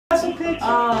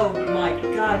Oh my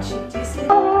God, do you see?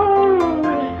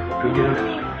 Go get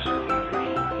him.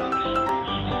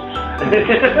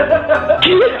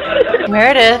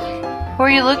 Meredith, who are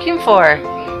you looking for?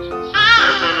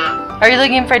 Are you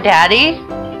looking for Daddy?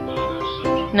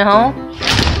 No?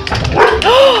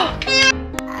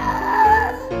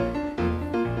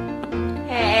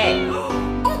 Hey.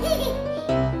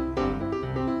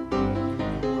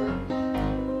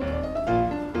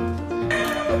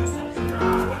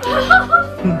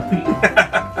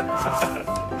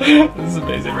 This is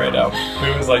amazing right now.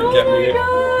 It was like, get me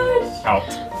out.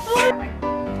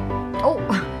 Oh.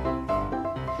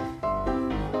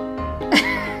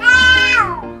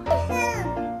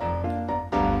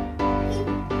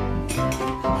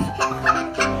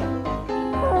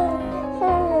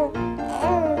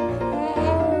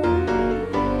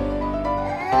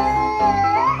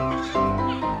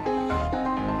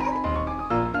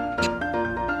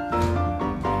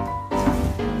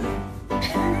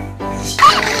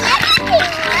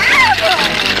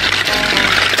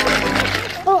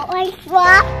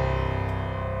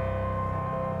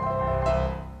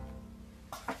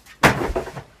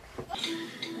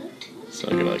 So I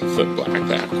can like foot black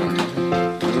that.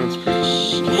 That's pretty.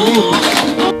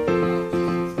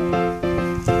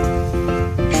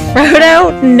 Frodo,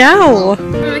 no.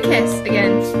 Give him a kiss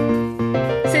again.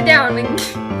 Sit down.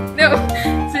 No,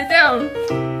 sit down.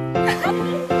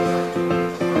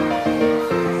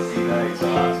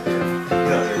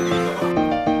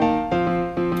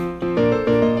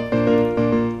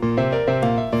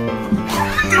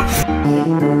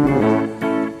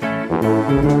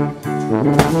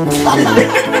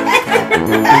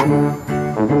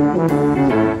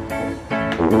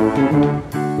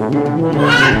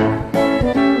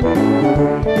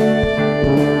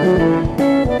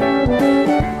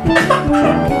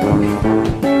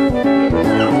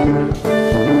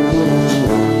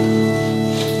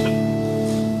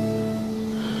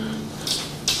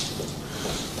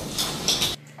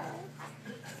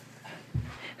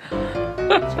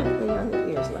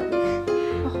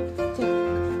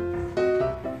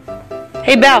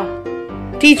 Hey, Belle.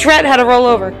 Teach Rhett how to roll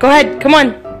over. Go ahead. Come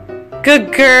on.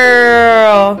 Good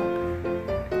girl.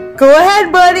 Go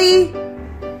ahead, buddy.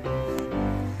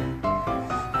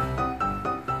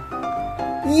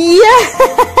 Yay!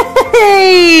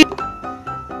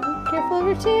 Careful of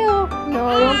your tail. No,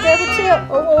 I won't grab her tail.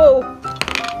 Oh.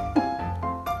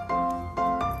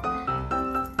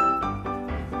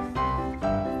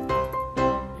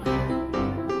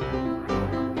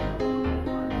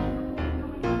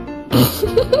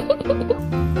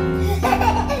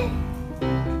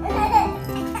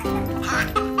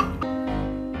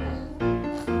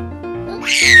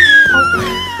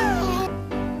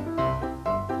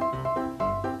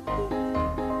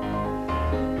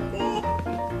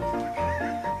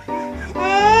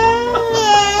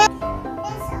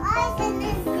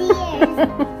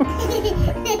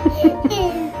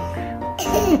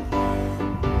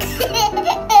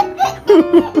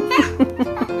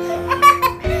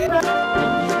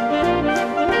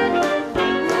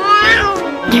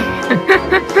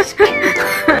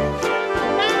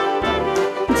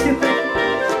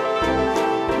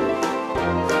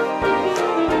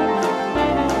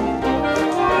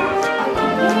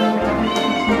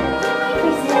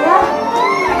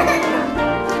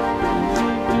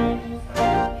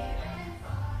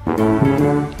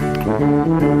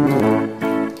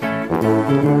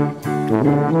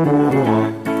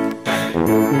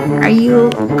 Are you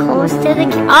close to the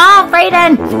oh,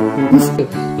 Brayden!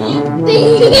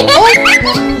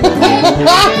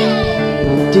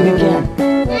 Do it again.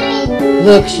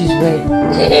 Look, she's waiting.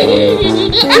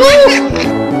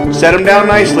 Set him down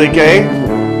nicely, Kay.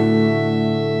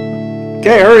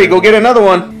 Okay, hurry, go get another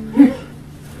one.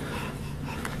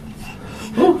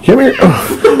 Come here.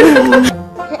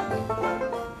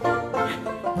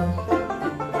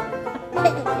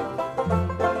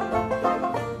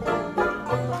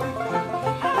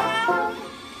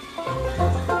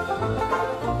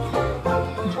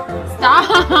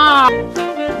 Stop!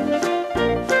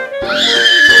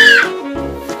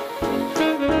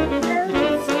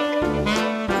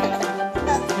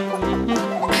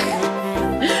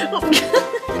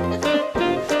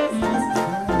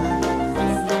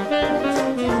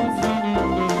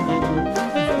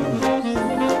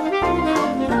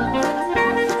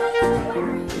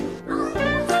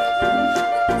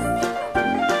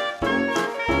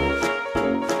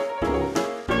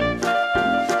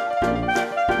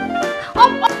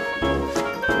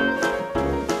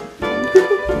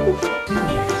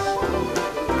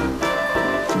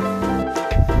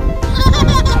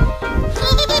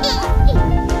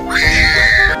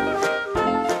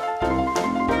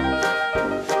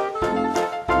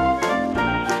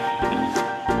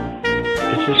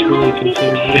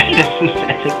 considered it.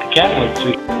 I think the cat went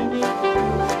sweet.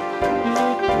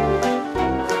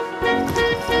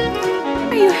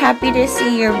 Are you happy to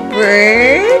see your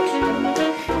bird?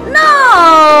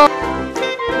 No!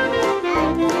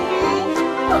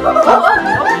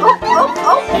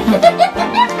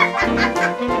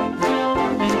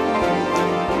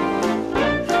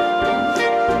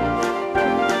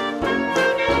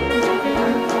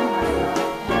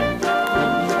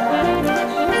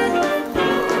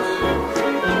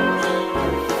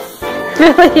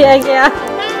 Really? Yeah.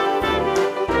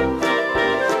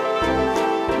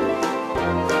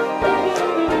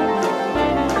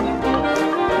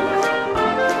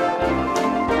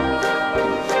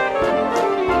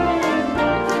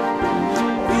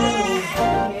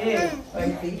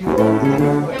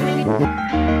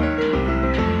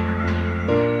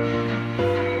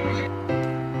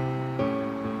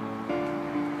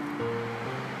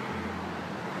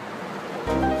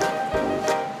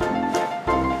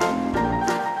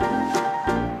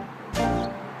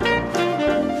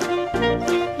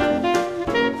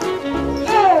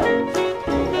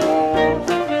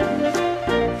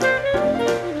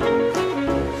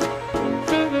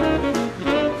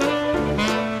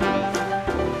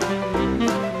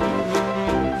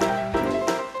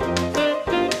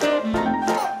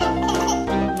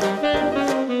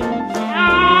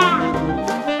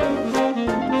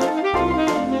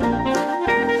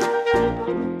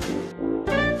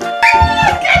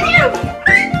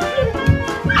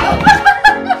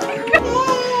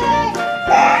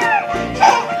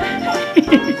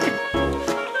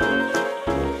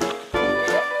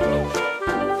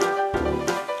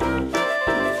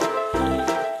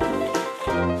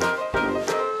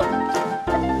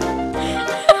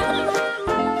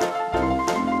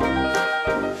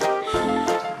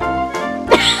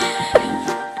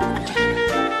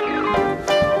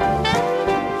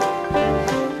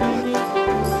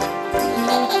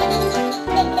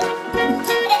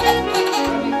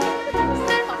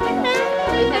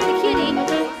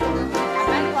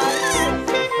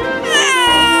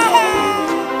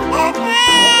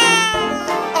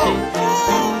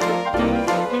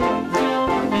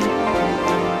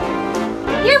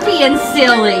 You're being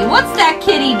silly. What's that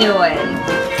kitty doing?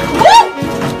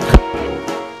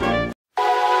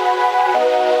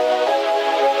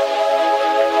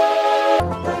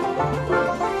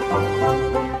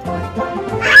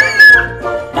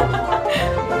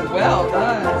 Well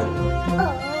done.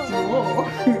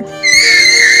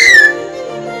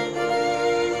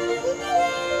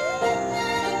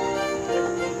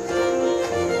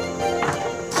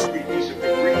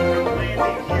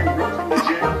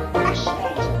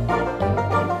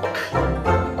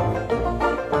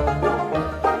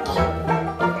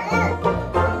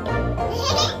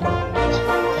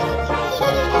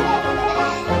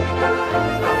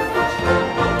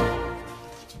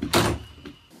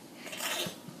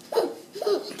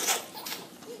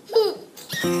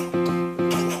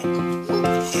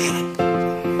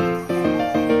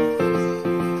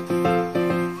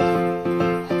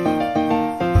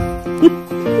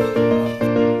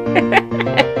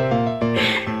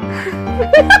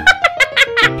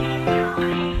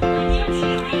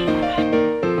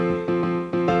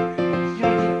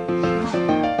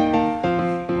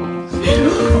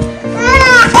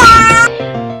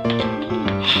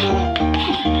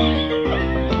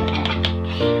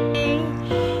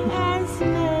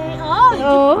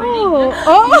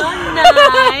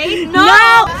 Nice. No.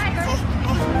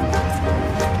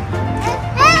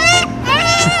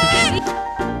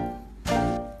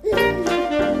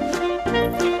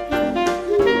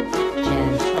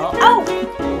 Gentle. Oh.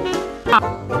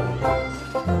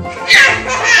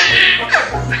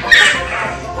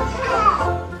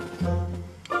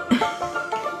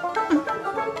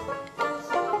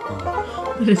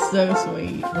 That is so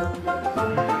sweet.